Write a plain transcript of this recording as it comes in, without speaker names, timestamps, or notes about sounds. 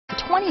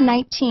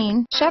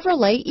2019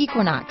 Chevrolet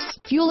Equinox.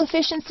 Fuel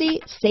efficiency,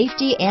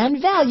 safety,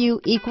 and value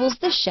equals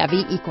the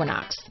Chevy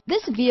Equinox.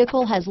 This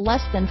vehicle has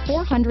less than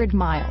 400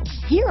 miles.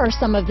 Here are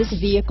some of this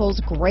vehicle's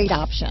great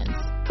options: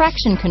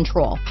 traction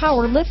control,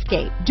 power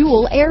liftgate,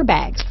 dual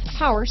airbags,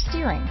 power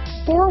steering,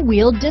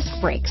 four-wheel disc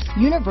brakes,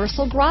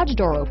 universal garage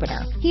door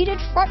opener, heated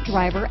front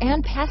driver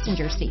and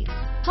passenger seats,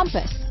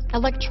 compass,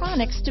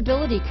 electronic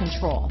stability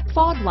control,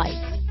 fog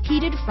lights,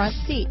 heated front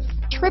seats,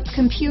 trip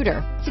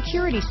computer,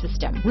 security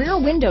system, rear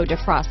window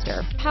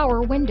defroster,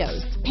 power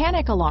windows,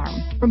 panic alarm,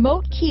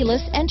 remote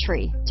keyless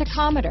entry,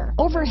 tachometer,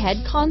 overhead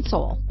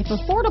console. If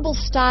affordable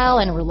style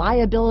and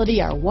reliability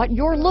are what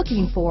you're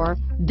looking for,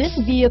 this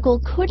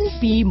vehicle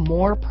couldn't be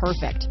more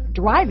perfect.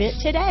 Drive it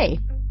today.